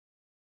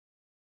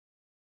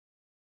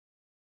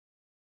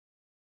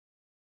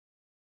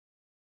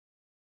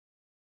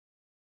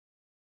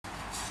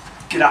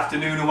Good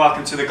afternoon and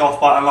welcome to the Golf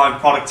Bite Online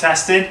product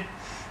testing.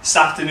 This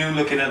afternoon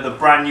looking at the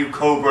brand new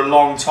COBRA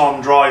Long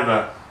Tom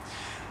Driver.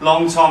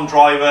 Long Tom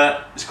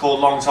Driver is called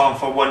Long Tom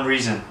for one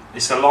reason.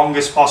 It's the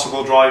longest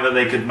possible driver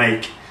they could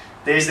make.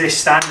 There's this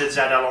standard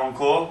ZL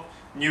Encore,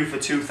 new for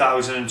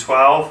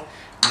 2012.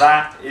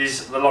 That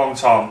is the Long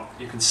Tom.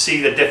 You can see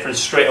the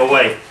difference straight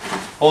away.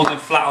 Holding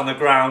flat on the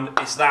ground,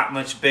 it's that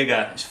much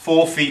bigger. It's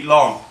 4 feet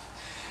long.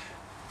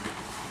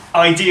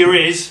 Idea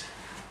is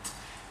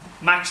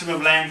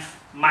maximum length,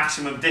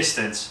 maximum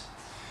distance.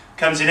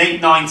 Comes in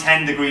 8, 9,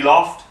 10 degree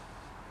loft.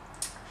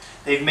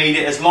 They've made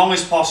it as long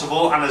as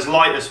possible and as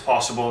light as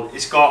possible.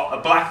 It's got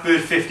a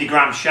Blackbird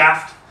 50-gram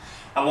shaft,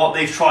 and what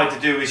they've tried to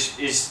do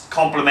is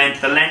complement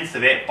the length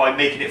of it by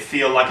making it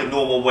feel like a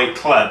normal weight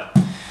club.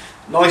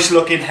 Nice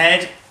looking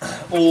head,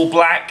 all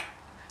black.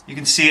 You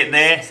can see it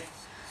there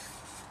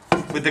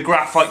with the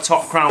graphite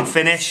top crown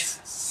finish.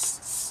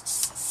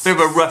 Bit of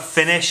a rough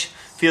finish,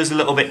 feels a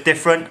little bit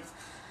different.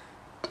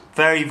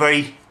 Very,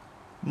 very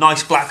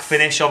nice black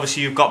finish.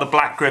 Obviously you've got the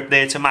black grip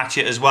there to match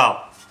it as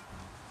well.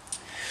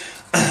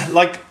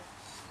 Like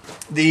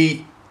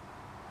the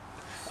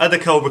other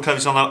COBRA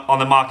clubs on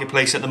the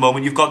marketplace at the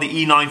moment, you've got the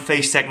E9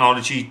 face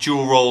technology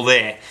dual roll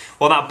there.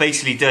 What that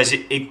basically does,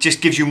 it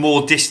just gives you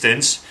more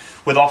distance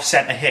with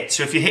off-center hit.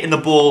 So if you're hitting the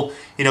ball,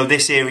 you know,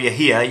 this area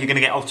here, you're going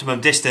to get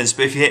optimum distance.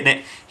 But if you're hitting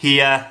it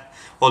here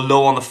or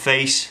low on the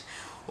face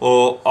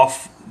or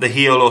off the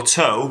heel or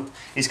toe,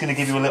 it's going to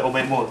give you a little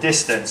bit more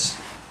distance.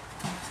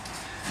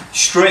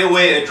 Straight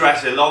away at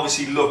address, it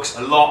obviously looks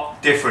a lot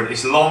different.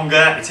 It's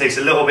longer, it takes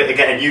a little bit of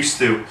getting used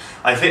to.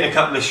 I've hit a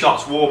couple of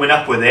shots warming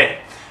up with it.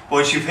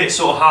 Once you've hit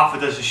sort of half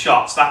a dozen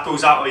shots, that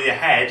goes out of your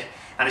head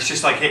and it's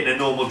just like hitting a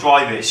normal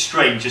driver. It's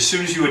strange. As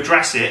soon as you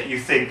address it, you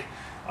think,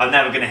 I'm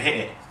never going to hit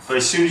it. But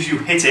as soon as you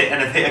hit it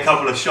and have hit a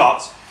couple of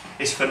shots,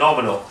 it's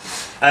phenomenal.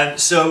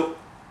 So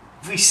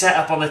if we set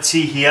up on the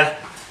tee here,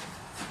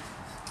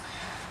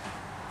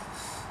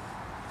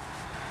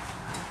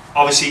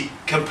 obviously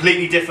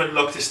completely different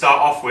look to start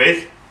off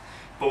with,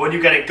 but when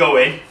you get it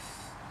going,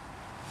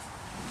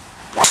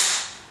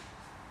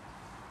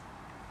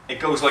 it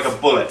goes like a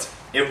bullet.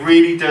 It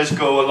really does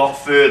go a lot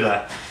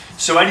further.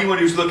 So anyone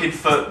who's looking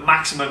for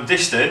maximum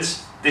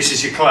distance, this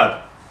is your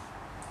club.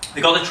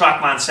 We've got the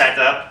TrackMan set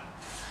up.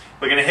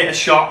 We're going to hit a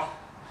shot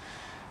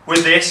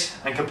with this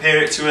and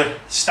compare it to a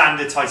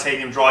standard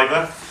titanium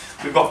driver.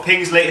 We've got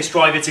Ping's latest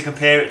driver to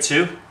compare it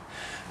to.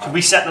 So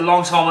we set the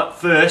Long Tom up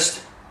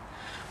first.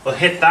 We'll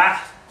hit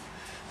that.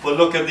 We'll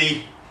look at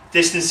the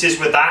distances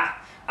with that,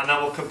 and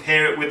then we'll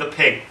compare it with the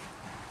Ping.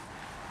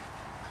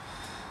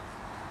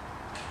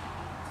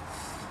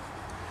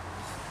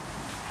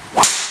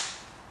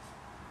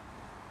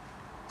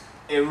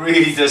 It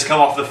really does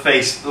come off the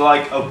face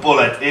like a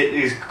bullet.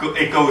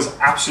 It goes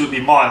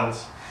absolutely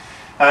miles.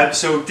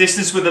 So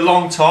distance with the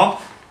Long Tom,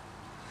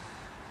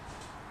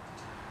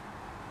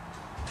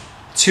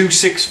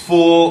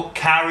 264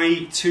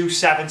 carry,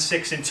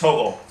 276 in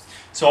total.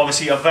 So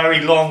obviously a very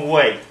long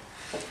way.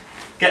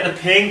 Get the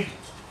Ping.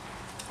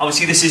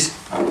 Obviously this is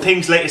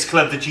Ping's latest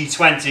club, the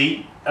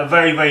G20. A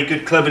very, very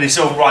good club in its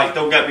own right,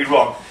 don't get me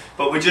wrong.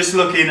 But we're just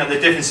looking at the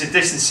difference in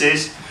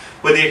distances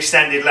with the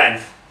extended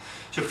length.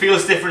 So it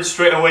feels different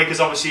straight away because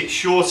obviously it's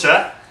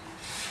shorter.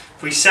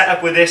 If we set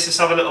up with this, let's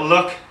have a little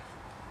look.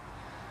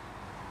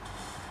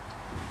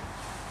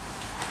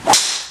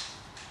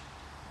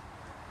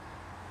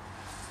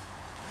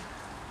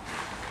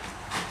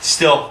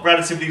 Still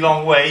relatively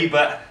long way,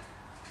 but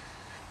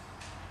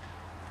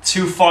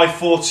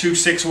 254,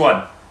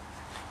 261.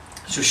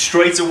 So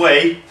straight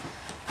away,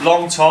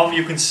 Long Tom,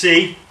 you can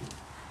see,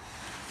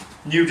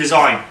 new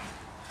design.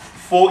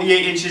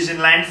 48 inches in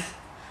length,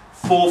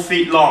 4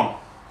 feet long.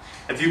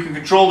 If you can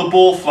control the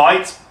ball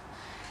flight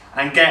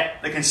and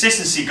get the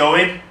consistency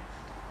going,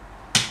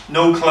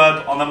 no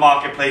club on the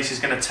marketplace is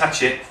going to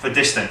touch it for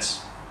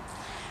distance.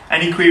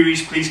 Any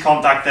queries, please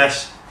contact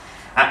us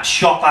at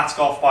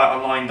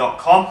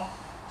shop@golfbiteonline.com.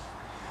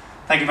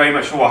 Thank you very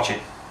much for watching.